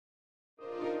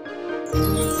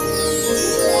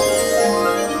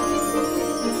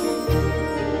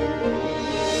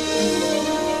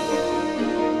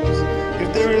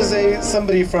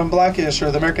somebody from Blackish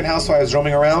or the American Housewives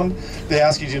roaming around, they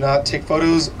ask you do not take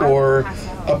photos or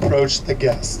approach the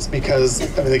guests because,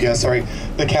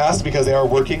 the cast, because they are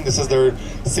working. This is their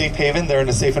safe haven. They're in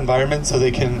a safe environment, so they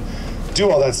can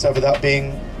do all that stuff without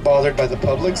being bothered by the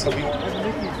public. So we go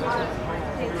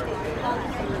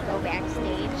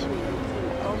backstage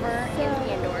over in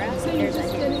Pandora.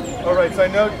 All right, so I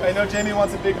know Jamie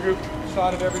wants a big group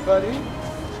shot of everybody.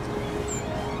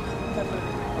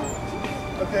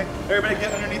 Okay, everybody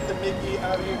get underneath the Mickey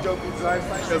out of you, Dopey Drive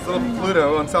sign. This little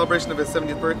Pluto, on celebration of his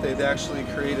 70th birthday, they actually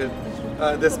created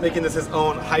making this his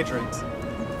own hydrant.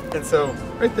 And so,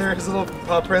 right there, his little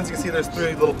paw prints, you can see there's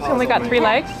 3 little paws. He's only got 3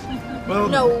 legs? Well,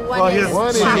 no, one is.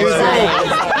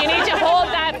 You need to hold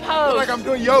that pose. Like I'm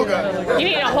doing yoga. You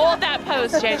need to hold that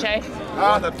pose, JJ.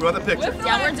 Ah, that's the picture.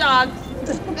 Downward dog.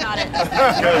 Got it. So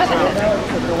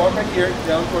we're gonna walk right here,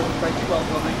 down towards the Frankie Wells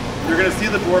building. You're gonna see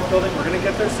the dwarf building. We're gonna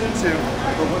get there soon too.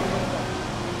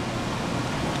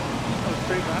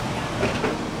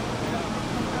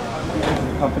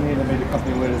 The company that made the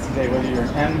company what it is today. Whether you're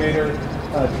an animator,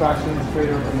 attractions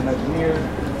trader, and an engineer,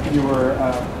 you were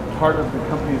part of the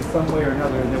company in some way or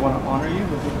another, and they want to honor you.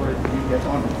 This is where you get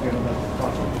honored.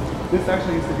 This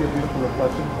actually used to be a beautiful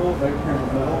reflection pool right here in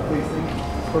the middle, facing.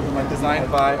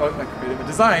 Designed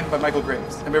by Michael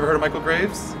Graves. Have you ever heard of Michael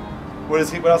Graves? What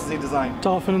else has he designed?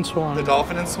 Dolphin and Swan. The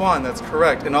Dolphin and Swan, that's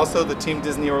correct. And also the Team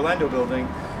Disney Orlando building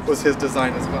was his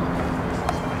design as well.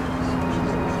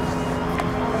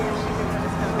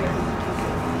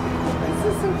 This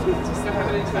is so cute. Just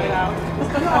have it inside out.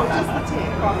 No, just the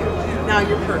tape. Now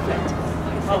you're perfect.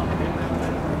 Oh.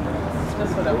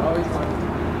 That's what I've always wanted.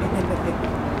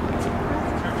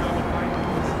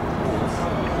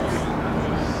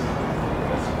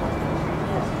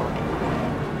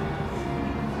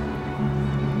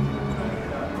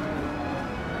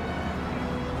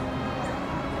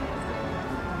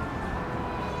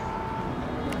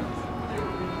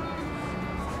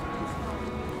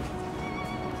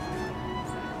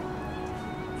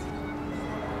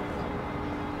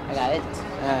 I got it.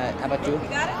 How about you? You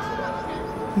got it?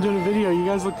 I'm doing a video. You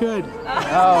guys look good.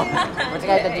 Oh, what you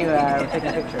guys did you taking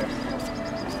a picture?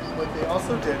 What they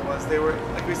also did was they were,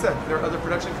 like we said, there are other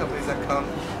production companies that come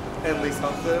and lease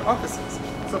out the offices.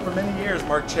 So for many years,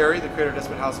 Mark Cherry, the creator of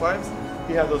Desperate Housewives,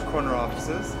 he had those corner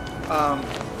offices.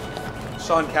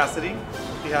 Sean Cassidy,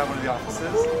 he had one of the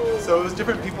offices. So it was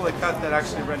different people like that that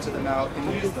actually rented them out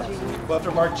and used them. Well,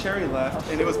 after Mark Cherry left,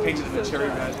 and it was painted in a cherry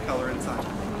red color inside,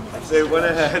 they went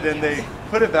ahead and they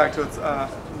put it back to its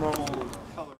normal